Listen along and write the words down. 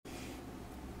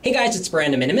Hey guys, it's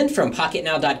Brandon Miniman from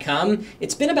Pocketnow.com.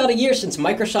 It's been about a year since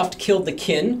Microsoft killed the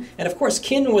Kin, and of course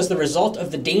Kin was the result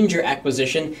of the Danger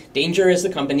acquisition. Danger is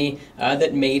the company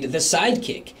that made the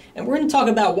Sidekick. And we're going to talk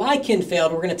about why Kin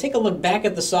failed. We're going to take a look back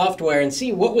at the software and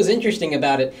see what was interesting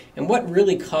about it and what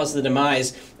really caused the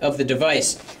demise of the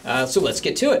device. So let's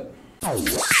get to it.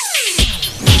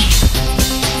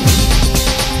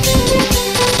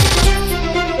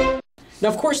 Now,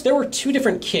 of course, there were two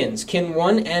different Kins, Kin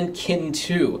 1 and Kin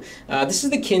 2. This is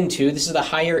the Kin 2. This is the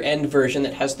higher-end version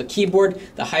that has the keyboard,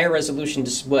 the higher resolution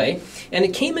display, and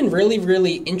it came in really,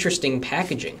 really interesting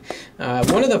packaging.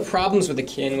 One of the problems with the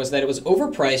Kin was that it was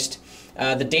overpriced.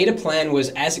 The data plan was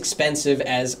as expensive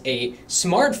as a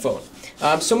smartphone.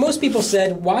 So most people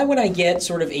said, why would I get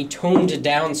sort of a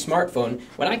toned-down smartphone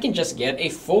when I can just get a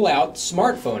full-out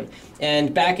smartphone?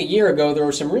 And back a year ago, there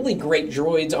were some really great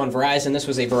droids on Verizon. This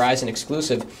was a Verizon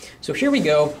exclusive. So here we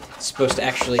go. It's supposed to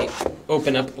actually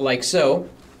open up like so.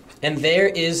 And there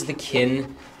is the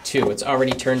Kin 2. It's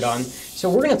already turned on. So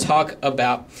we're going to talk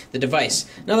about the device.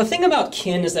 Now the thing about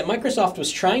Kin is that Microsoft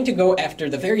was trying to go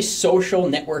after the very social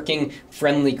networking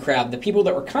friendly crowd, the people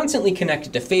that were constantly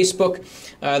connected to Facebook,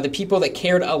 the people that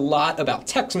cared a lot about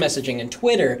text messaging and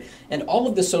Twitter and all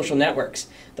of the social networks.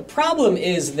 The problem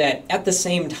is that at the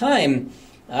same time,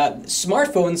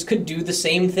 smartphones could do the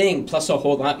same thing, plus a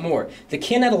whole lot more. The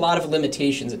Kin had a lot of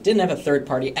limitations. It didn't have a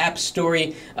third-party app store.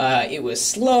 It was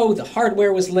slow. The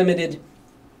hardware was limited.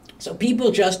 So people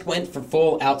just went for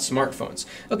full-out smartphones.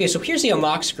 Okay, so here's the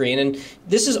unlock screen, and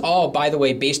this is all, by the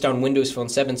way, based on Windows Phone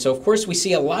 7. So of course we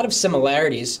see a lot of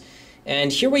similarities,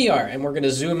 and here we are, and we're going to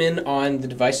zoom in on the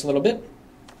device a little bit.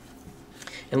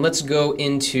 And let's go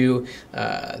into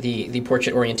the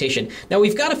portrait orientation. Now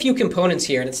we've got a few components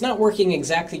here, and it's not working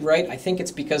exactly right. I think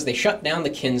it's because they shut down the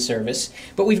Kin service.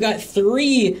 But we've got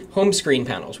three home screen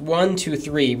panels. 1, 2,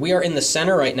 3. We are in the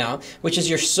center right now, which is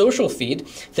your social feed.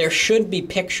 There should be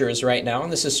pictures right now,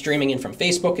 and this is streaming in from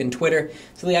Facebook and Twitter.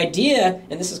 So the idea,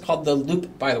 and this is called the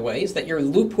loop, by the way, is that your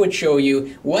loop would show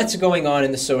you what's going on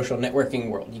in the social networking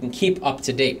world. You can keep up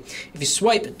to date. If you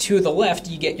swipe to the left,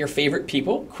 you get your favorite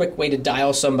people. Quick way to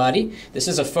dial somebody. This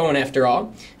is a phone after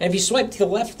all. And if you swipe to the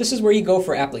left, this is where you go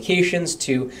for applications,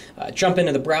 to jump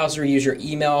into the browser, use your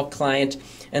email client,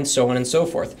 and so on and so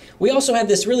forth. We also have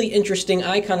this really interesting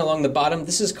icon along the bottom.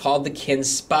 This is called the Kin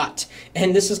Spot.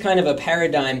 And this is kind of a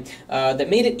paradigm that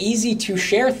made it easy to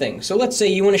share things. So let's say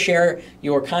you want to share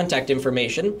your contact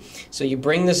information. So you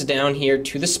bring this down here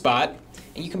to the spot.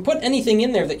 And you can put anything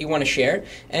in there that you want to share,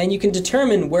 and you can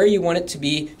determine where you want it to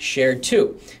be shared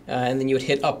to. And then you would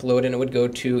hit upload, and it would go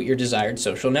to your desired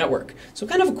social network. So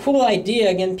kind of a cool idea.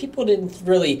 Again, people didn't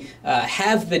really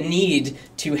have the need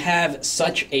to have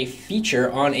such a feature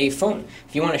on a phone.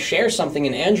 If you want to share something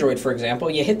in Android, for example,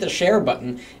 you hit the share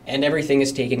button, and everything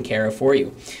is taken care of for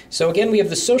you. So again, we have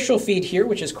the social feed here,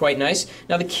 which is quite nice.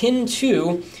 Now the Kin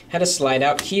 2 had a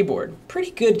slide-out keyboard.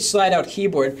 Pretty good slide-out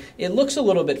keyboard. It looks a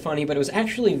little bit funny, but it was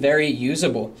actually very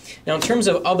usable. Now in terms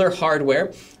of other hardware,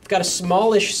 we've got a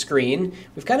smallish screen.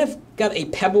 We've kind of got a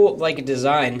pebble-like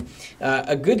design,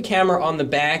 a good camera on the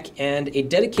back, and a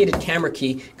dedicated camera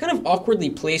key kind of awkwardly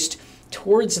placed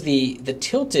towards the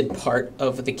tilted part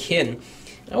of the Kin.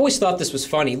 I always thought this was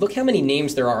funny. Look how many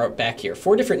names there are back here.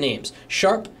 4 different names.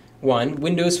 Sharp 1,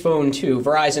 Windows Phone 2,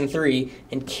 Verizon 3,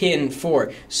 and Kin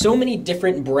 4. So many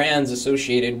different brands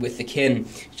associated with the Kin.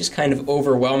 Just kind of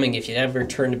overwhelming if you ever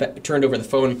turned over the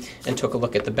phone and took a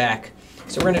look at the back.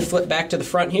 So we're going to flip back to the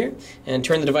front here and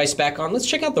turn the device back on. Let's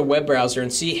check out the web browser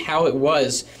and see how it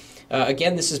was.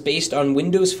 Again, this is based on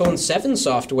Windows Phone 7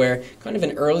 software, kind of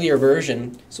an earlier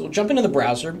version. So we'll jump into the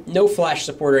browser. No flash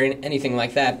support or anything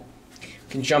like that.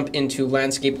 We can jump into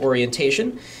landscape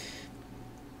orientation.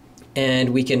 And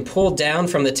we can pull down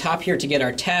from the top here to get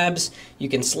our tabs. You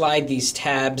can slide these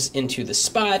tabs into the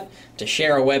spot to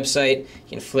share a website. You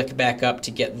can flick back up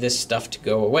to get this stuff to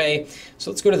go away.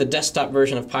 So let's go to the desktop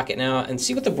version of Pocketnow and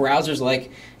see what the browser's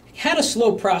like. It had a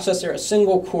slow processor, a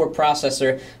single core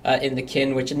processor in the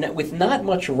Kin, which with not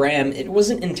much RAM, it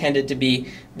wasn't intended to be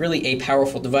really a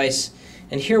powerful device.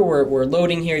 And here we're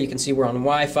loading here. You can see we're on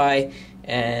Wi-Fi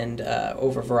and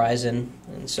over Verizon.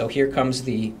 And so here comes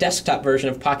the desktop version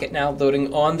of Pocketnow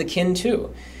loading on the Kin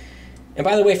 2. And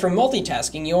by the way, for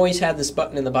multitasking, you always had this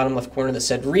button in the bottom left corner that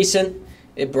said Recent.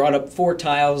 It brought up 4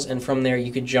 tiles, and from there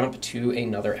you could jump to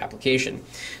another application.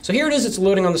 So here it is. It's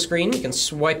loading on the screen. You can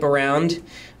swipe around.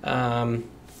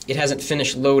 It hasn't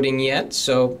finished loading yet,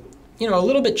 so you know, a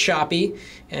little bit choppy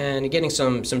and getting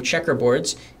some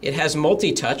checkerboards. It has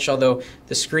multi-touch, although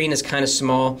the screen is kind of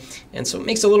small, and so it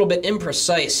makes it a little bit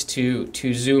imprecise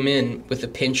to zoom in with the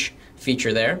pinch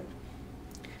feature there.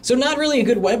 So not really a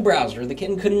good web browser. The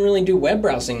Kin couldn't really do web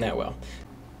browsing that well.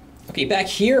 Okay, back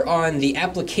here on the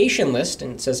application list,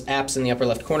 and it says apps in the upper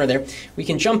left corner there, we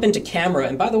can jump into camera.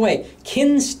 And by the way,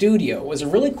 Kin Studio was a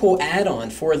really cool add-on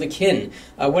for the Kin.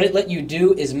 What it let you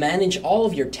do is manage all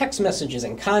of your text messages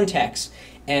and contacts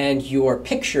and your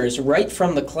pictures right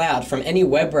from the cloud, from any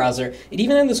web browser. It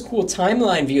even had this cool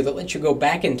timeline view that lets you go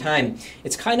back in time.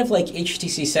 It's kind of like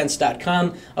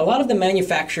htcsense.com. A lot of the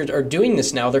manufacturers are doing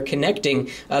this now. They're connecting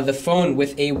the phone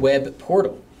with a web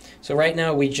portal. So right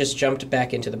now we just jumped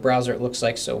back into the browser, it looks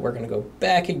like, so we're going to go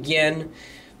back again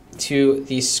to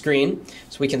the screen.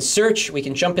 So we can search, we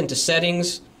can jump into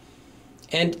settings,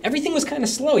 and everything was kind of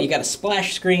slow. You got a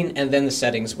splash screen and then the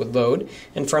settings would load.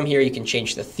 And from here you can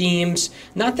change the themes.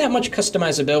 Not that much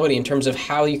customizability in terms of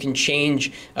how you can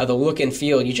change the look and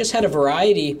feel. You just had a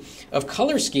variety of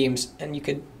color schemes, and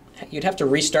you'd have to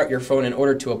restart your phone in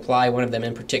order to apply one of them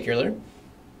in particular.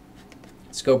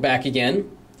 Let's go back again.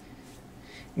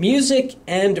 Music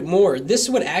and more. This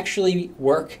would actually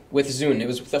work with Zune. It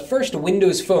was the first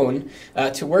Windows phone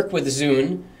to work with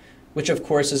Zune, which of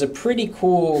course is a pretty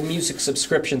cool music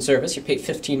subscription service. You pay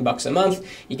 $15 a month,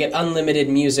 you get unlimited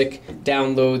music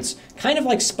downloads, kind of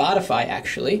like Spotify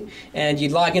actually, and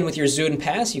you'd log in with your Zune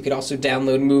Pass. You could also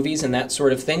download movies and that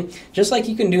sort of thing, just like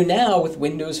you can do now with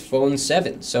Windows Phone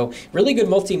 7. So really good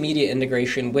multimedia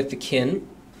integration with the Kin.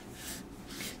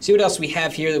 See what else we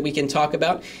have here that we can talk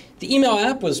about. The email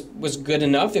app was good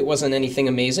enough. It wasn't anything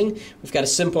amazing. We've got a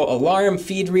simple alarm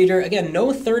feed reader. Again,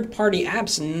 no third-party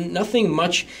apps, nothing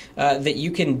much that you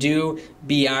can do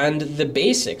beyond the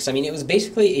basics. I mean, it was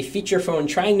basically a feature phone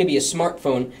trying to be a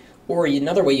smartphone, or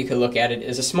another way you could look at it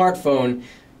is a smartphone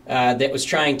that was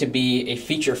trying to be a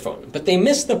feature phone. But they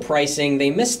missed the pricing, they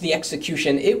missed the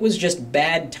execution. It was just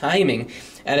bad timing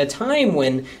at a time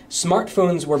when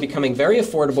smartphones were becoming very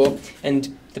affordable,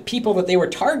 and the people that they were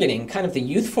targeting, kind of the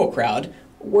youthful crowd,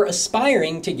 were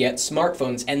aspiring to get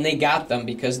smartphones, and they got them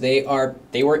because they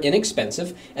were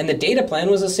inexpensive, and the data plan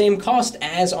was the same cost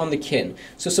as on the Kin.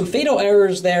 So some fatal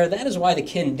errors there. That is why the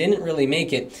Kin didn't really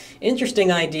make it.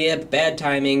 Interesting idea, bad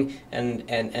timing, and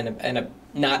a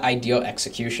not ideal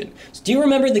execution. So do you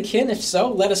remember the Kin? If so,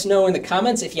 let us know in the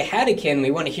comments. If you had a Kin, we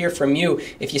want to hear from you.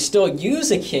 If you still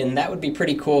use a Kin, that would be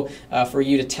pretty cool for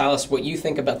you to tell us what you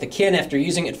think about the Kin after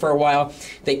using it for a while.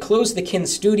 They closed the Kin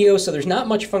Studio, so there's not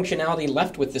much functionality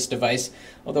left with this device,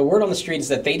 although word on the street is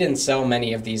that they didn't sell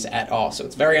many of these at all, so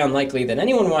it's very unlikely that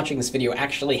anyone watching this video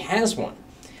actually has one.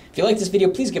 If you like this video,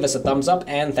 please give us a thumbs up,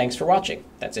 and thanks for watching.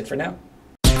 That's it for now.